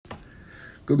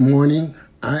Good morning.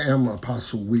 I am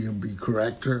Apostle William B.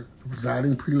 Caractor,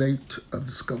 presiding prelate of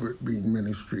Discovered Being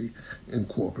Ministry,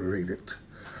 Incorporated.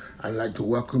 I'd like to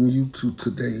welcome you to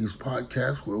today's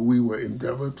podcast where we will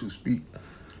endeavor to speak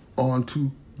on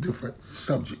two different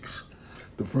subjects.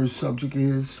 The first subject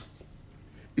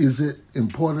is it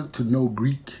important to know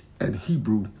Greek and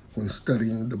Hebrew when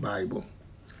studying the Bible?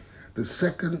 The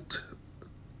second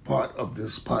part of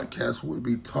this podcast will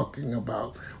be talking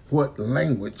about what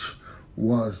language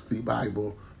was the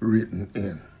Bible written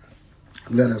in.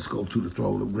 Let us go to the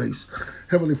throne of grace.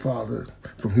 Heavenly Father,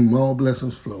 from whom all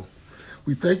blessings flow,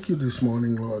 we thank you this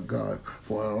morning, Lord God,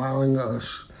 for allowing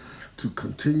us to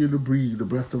continue to breathe the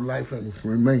breath of life and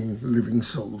remain living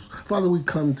souls. Father, we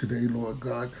come today, Lord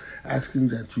God, asking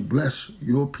that you bless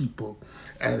your people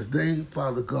as they,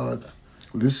 Father God,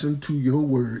 listen to your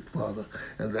word, Father,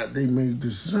 and that they may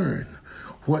discern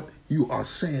what you are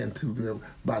saying to them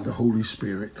by the Holy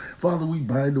Spirit. Father, we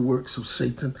bind the works of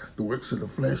Satan, the works of the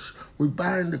flesh. We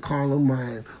bind the carnal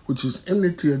mind, which is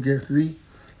enmity against thee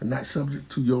and not subject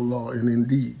to your law, and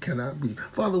indeed cannot be.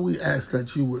 Father, we ask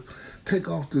that you would take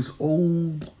off this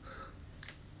old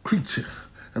creature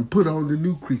and put on the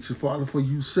new creature. Father, for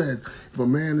you said, if a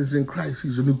man is in Christ,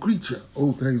 he's a new creature.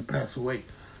 Old things pass away.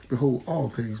 Behold, all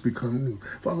things become new.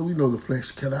 Father, we know the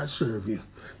flesh cannot serve you,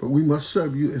 but we must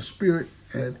serve you in spirit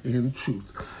and in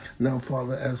truth. Now,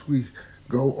 Father, as we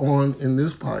go on in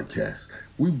this podcast,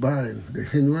 we bind the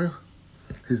hinderer.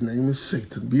 His name is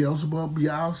Satan, Beelzebub,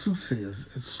 Baal,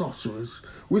 soothsayers, and sorcerers,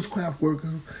 witchcraft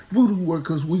workers, voodoo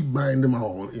workers. We bind them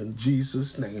all in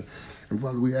Jesus' name. And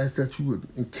Father, we ask that you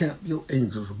would encamp your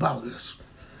angels about us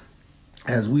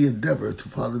as we endeavor to,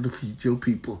 Father, defeat your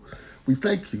people. We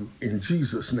thank you in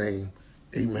Jesus' name.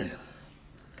 Amen.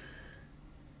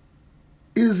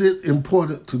 Is it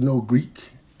important to know Greek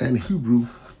and Hebrew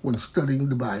when studying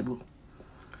the Bible?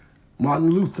 Martin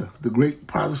Luther, the great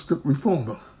Protestant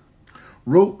reformer,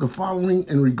 wrote the following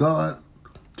in regard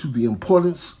to the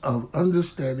importance of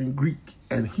understanding Greek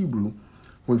and Hebrew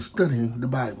when studying the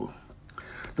Bible.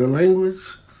 The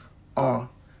languages are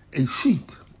a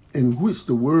sheath in which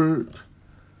the word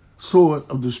sword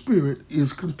of the Spirit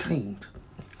is contained.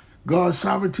 God's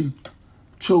sovereignty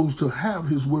chose to have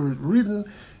his word written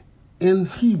in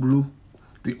Hebrew,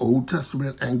 the Old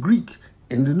Testament, and Greek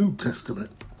in the New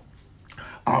Testament.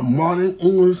 Our modern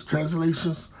English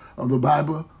translations of the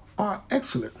Bible are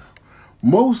excellent.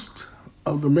 Most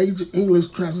of the major English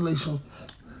translations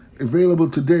available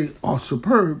today are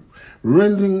superb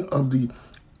rendering of the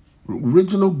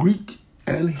original Greek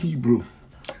and Hebrew.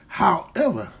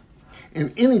 However,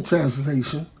 in any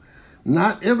translation,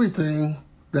 not everything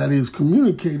that is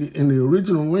communicated in the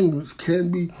original language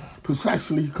can be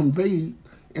precisely conveyed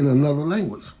in another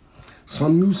language.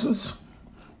 Some nuances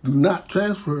do not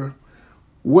transfer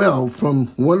well from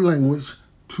one language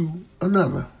to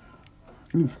another.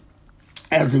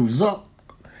 As a result,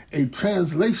 a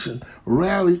translation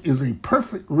rarely is a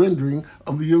perfect rendering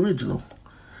of the original.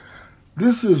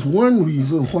 This is one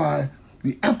reason why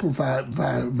the Amplified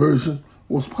version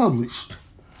was published.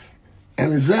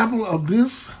 An example of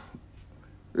this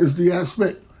is the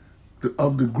aspect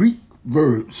of the Greek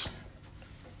verbs.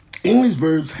 English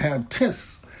verbs have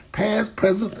tense, past,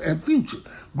 present, and future.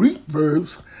 Greek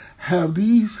verbs have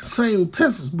these same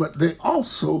tenses, but they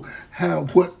also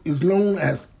have what is known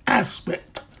as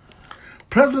aspect.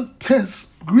 Present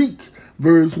tense Greek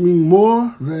verbs mean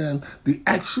more than the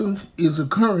action is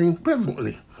occurring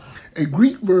presently. A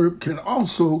Greek verb can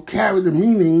also carry the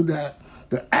meaning that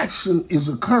the action is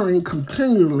occurring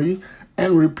continually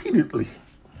and repeatedly.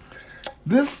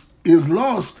 This is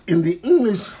lost in the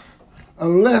English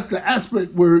unless the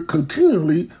aspect word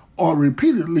continually or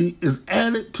repeatedly is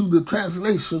added to the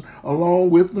translation along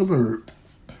with the verb.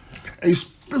 A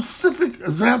specific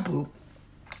example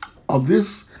of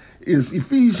this is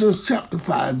Ephesians chapter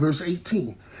 5, verse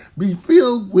 18. Be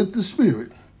filled with the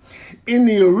Spirit. In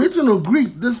the original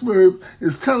Greek, this verb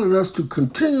is telling us to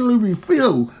continually be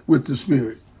filled with the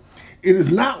Spirit. It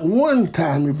is not a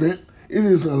one-time event. It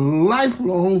is a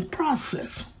lifelong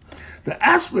process. The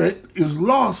aspect is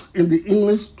lost in the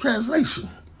English translation.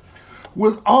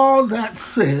 With all that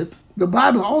said, the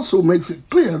Bible also makes it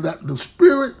clear that the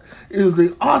Spirit is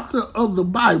the author of the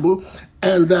Bible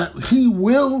and that he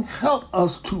will help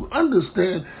us to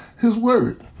understand his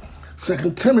word.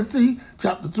 2 Timothy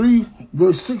chapter 3,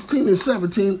 verse 16 and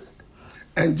 17,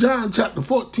 and John chapter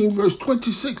 14, verse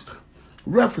 26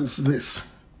 reference this.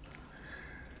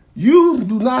 You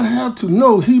do not have to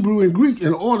know Hebrew and Greek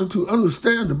in order to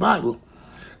understand the Bible.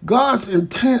 God's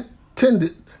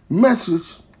intended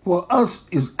message for us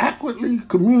is accurately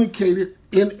communicated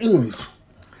in English.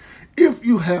 if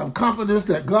you have confidence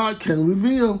that God can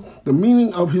reveal the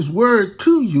meaning of his word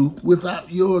to you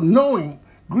without your knowing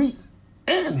Greek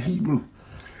and Hebrew.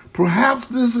 Perhaps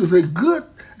this is a good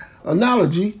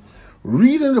analogy.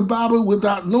 Reading the Bible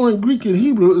without knowing Greek and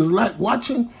Hebrew is like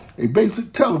watching a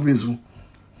basic television,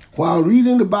 while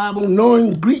reading the Bible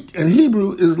knowing Greek and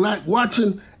Hebrew is like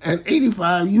watching an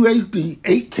 85 UHD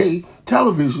 8K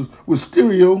television with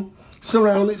stereo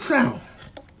surrounded sound.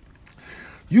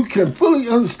 You can fully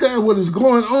understand what is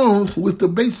going on with the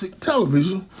basic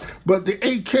television, but the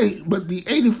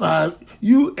 85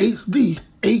 UHD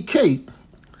 8K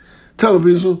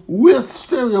television with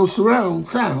stereo surround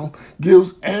sound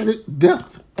gives added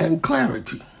depth and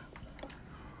clarity.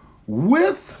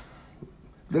 With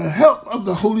the help of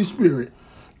the Holy Spirit,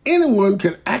 anyone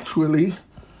can actually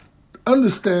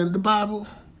understand the Bible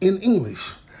in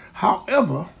English.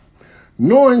 However,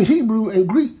 knowing Hebrew and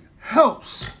Greek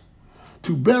helps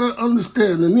to better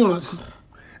understand the nuance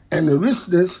and the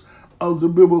richness of the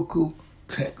biblical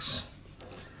text.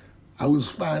 I will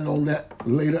expand on that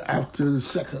later after the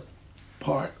second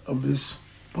part of this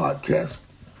podcast.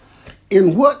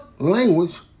 In what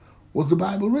language was the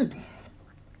Bible written?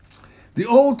 The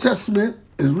Old Testament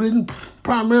is written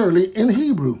primarily in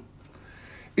Hebrew.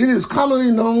 It is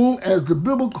commonly known as the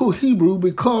biblical Hebrew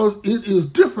because it is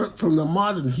different from the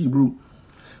modern Hebrew,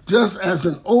 just as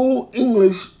an Old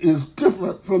English is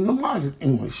different from the modern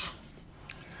English.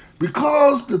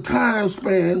 Because the time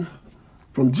span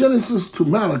from Genesis to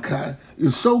Malachi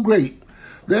is so great,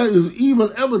 there is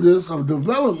even evidence of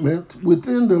development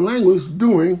within the language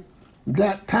during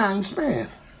that time span.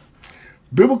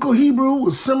 Biblical Hebrew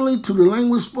was similar to the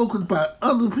language spoken by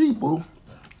other people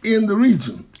in the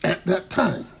region at that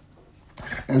time.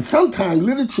 And sometimes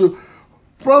literature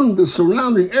from the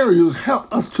surrounding areas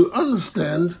help us to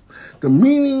understand the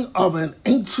meaning of an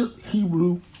ancient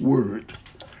Hebrew word.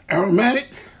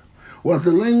 Aramaic was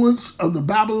the language of the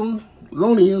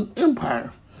Babylonian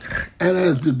Empire. And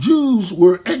as the Jews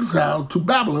were exiled to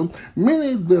Babylon,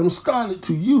 many of them started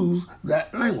to use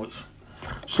that language.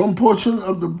 Some portion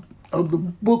of the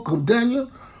book of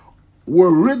Daniel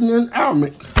were written in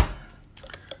Aramaic.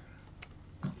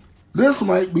 This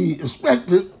might be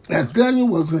expected as Daniel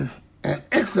was an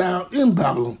exile in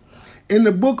Babylon. In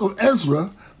the book of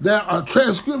Ezra, there are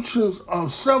transcriptions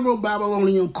of several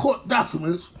Babylonian court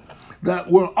documents that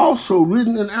were also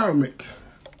written in Aramaic.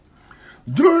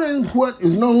 During what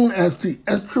is known as the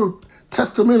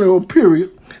intertestamental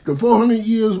period, the 400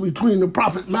 years between the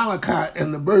prophet Malachi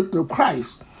and the birth of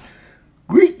Christ,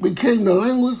 Greek became the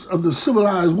language of the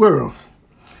civilized world,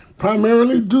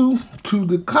 primarily due to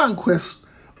the conquest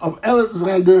of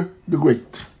Alexander the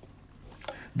Great.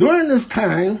 During this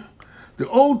time, the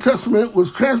Old Testament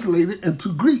was translated into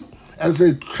Greek as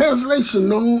a translation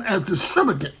known as the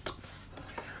Septuagint,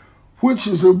 which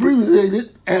is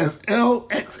abbreviated as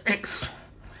LXX.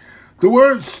 The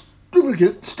word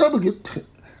Septuagint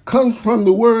comes from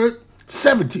the word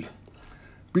 70,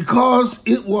 because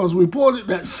it was reported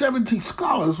that 70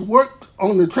 scholars worked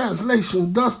on the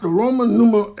translation, thus the Roman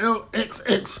numeral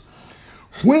LXX.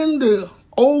 When the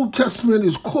Old Testament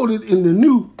is quoted in the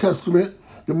New Testament,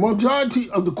 the majority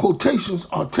of the quotations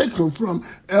are taken from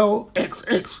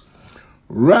LXX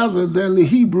rather than the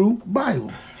Hebrew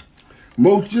Bible.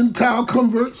 Most Gentile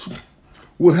converts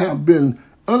would have been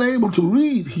unable to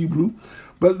read Hebrew,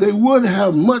 but they would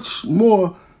have much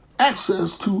more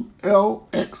access to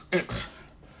LXX.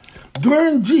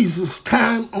 During Jesus'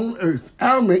 time on earth,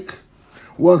 Aramaic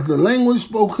was the language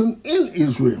spoken in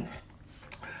Israel.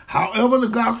 However, the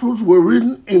Gospels were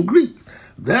written in Greek.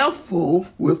 Therefore,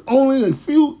 with only a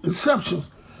few exceptions,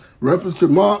 reference to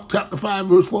Mark chapter 5,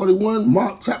 verse 41,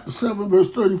 Mark chapter 7,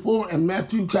 verse 34, and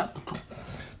Matthew chapter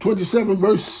 27,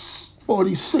 verse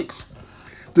 46.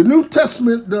 The New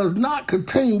Testament does not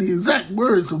contain the exact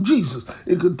words of Jesus.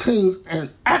 It contains an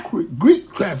accurate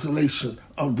Greek translation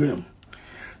of them.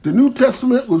 The New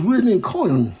Testament was written in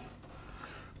Koine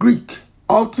Greek,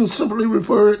 often simply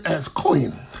referred as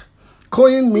Koine.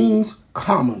 Koine means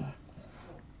common.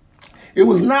 It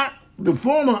was not the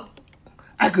former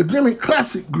academic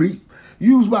classic Greek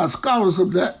used by scholars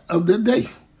of the day.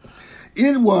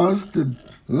 It was the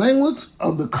language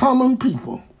of the common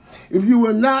people. If it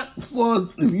were not for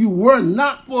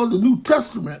the New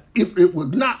Testament, if it were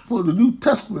not for the New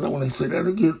Testament, I want to say that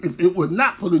again, if it were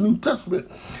not for the New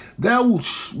Testament, there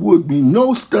would be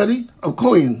no study of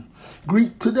Koine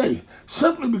Greek today,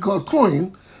 simply because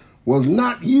Koine was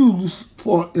not used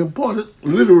for important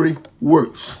literary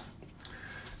works.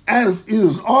 As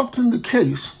is often the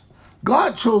case,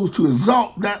 God chose to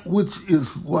exalt that which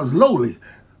was lowly,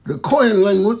 the Koine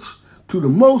language, to the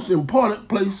most important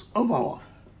place of all.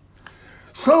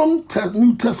 Some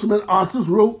New Testament authors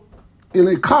wrote in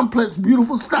a complex,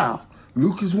 beautiful style.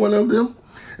 Luke is one of them.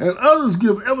 And others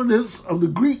give evidence of the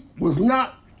Greek was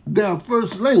not their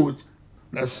first language.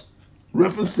 That's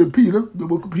reference to Peter, the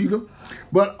book of Peter.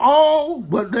 But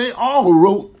they all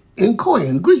wrote in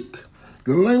Koine, Greek,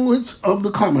 the language of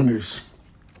the commoners.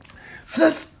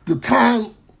 Since the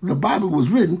time the Bible was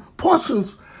written,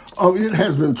 portions of it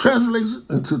has been translated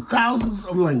into thousands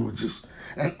of languages.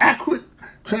 An accurate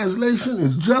translation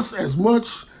is just as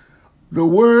much the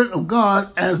word of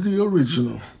God as the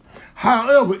original.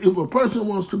 However, if a person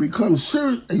wants to become a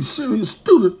serious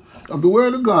student of the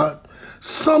word of God,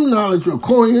 some knowledge of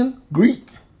Koine, Greek,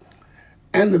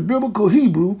 and the biblical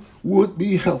Hebrew would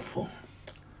be helpful.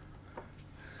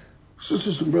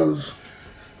 Sisters and brothers,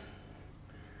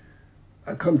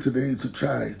 I come today to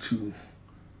try to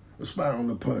expound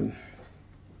upon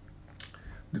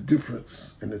the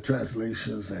difference in the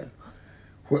translations and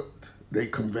what they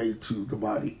convey to the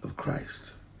body of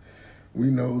Christ.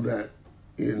 We know that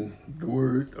in the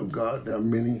Word of God, there are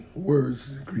many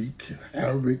words in Greek,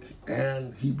 Arabic,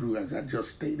 and Hebrew, as I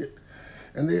just stated,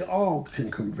 and they all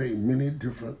can convey many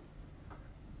different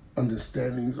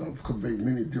understandings or convey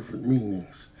many different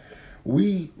meanings. A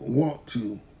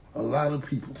lot of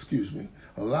people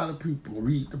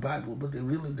read the Bible, but they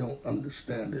really don't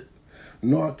understand it,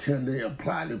 nor can they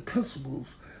apply the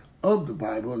principles of the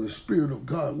Bible and the Spirit of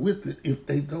God with it if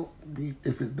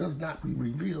it does not be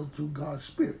revealed through God's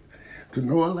Spirit. To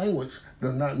know a language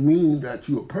does not mean that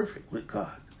you are perfect with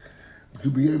God. To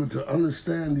be able to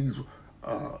understand these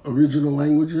original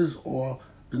languages or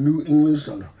the New English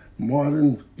or the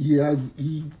modern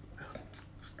ESV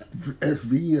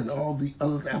and all the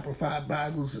other amplified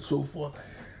Bibles and so forth,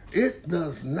 it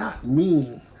does not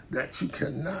mean that you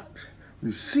cannot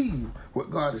receive what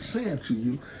God is saying to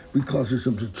you because it's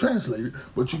simply translated,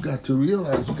 but you got to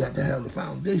realize you got to have the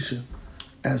foundation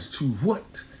as to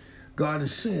what God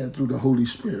is saying through the Holy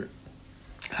Spirit.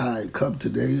 I come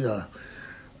today,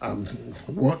 I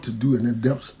want to do an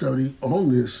in-depth study on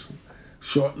this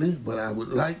shortly, but I would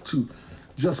like to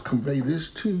just convey this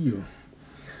to you,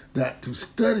 that to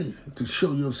study, to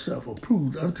show yourself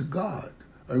approved unto God,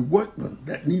 a workman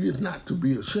that needeth not to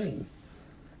be ashamed,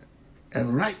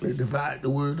 and rightly divide the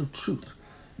word of truth.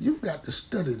 You've got to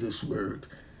study this word.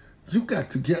 You've got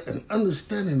to get an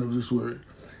understanding of this word,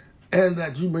 and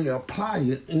that you may apply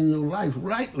it in your life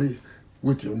rightly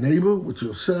with your neighbor, with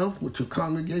yourself, with your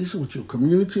congregation, with your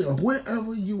community, or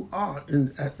wherever you are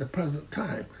at the present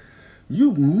time.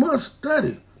 You must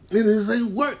study. It is a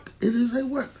work. It is a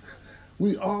work.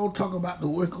 We all talk about the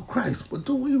work of Christ, but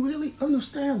do we really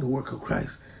understand the work of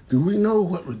Christ? Do we know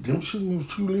what redemption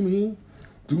truly means?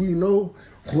 Do we know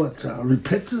what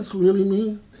repentance really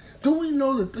means? Do we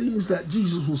know the things that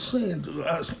Jesus was saying to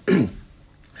us?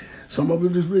 Some of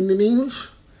it is written in English.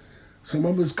 Some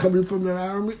of it is coming from the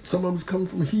Arabic. Some of it is coming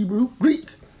from Hebrew, Greek.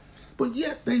 But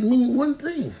yet they mean one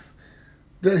thing,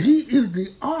 that he is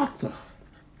the author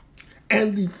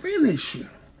and the finisher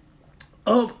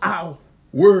of our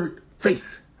word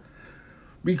faith.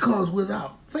 Because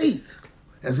without faith,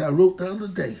 as I wrote the other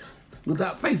day,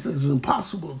 without faith it is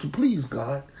impossible to please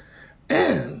God.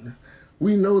 And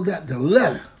we know that the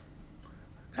letter,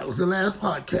 that was the last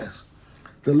podcast,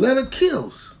 the letter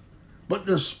kills, but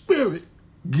the Spirit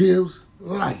gives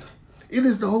life. It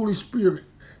is the Holy Spirit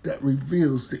that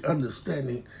reveals the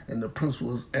understanding and the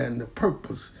principles and the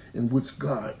purpose in which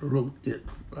God wrote it,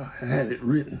 had it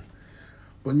written.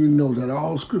 But you know that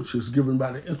all Scripture is given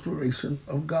by the inspiration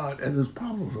of God and is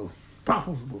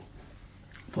profitable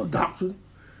for doctrine,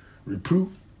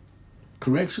 reproof,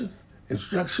 correction,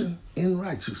 instruction in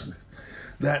righteousness,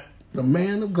 that the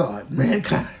man of God,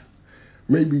 mankind,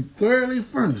 may be thoroughly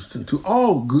furnished into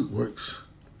all good works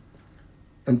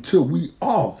until we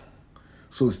all,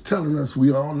 so it's telling us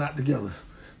we all not together,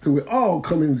 till we all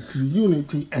come into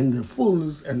unity and the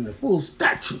fullness and the full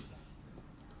stature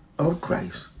of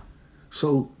Christ.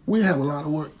 So we have a lot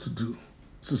of work to do,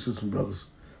 sisters and brothers.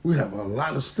 We have a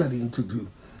lot of studying to do,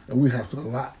 and we have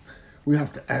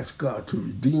to ask God to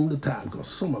redeem the time, because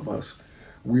some of us,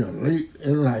 we are late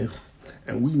in life,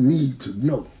 and we need to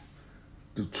know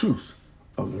the truth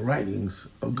of the writings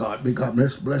of God. May God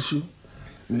bless you.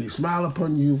 May he smile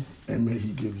upon you, and may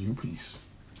he give you peace.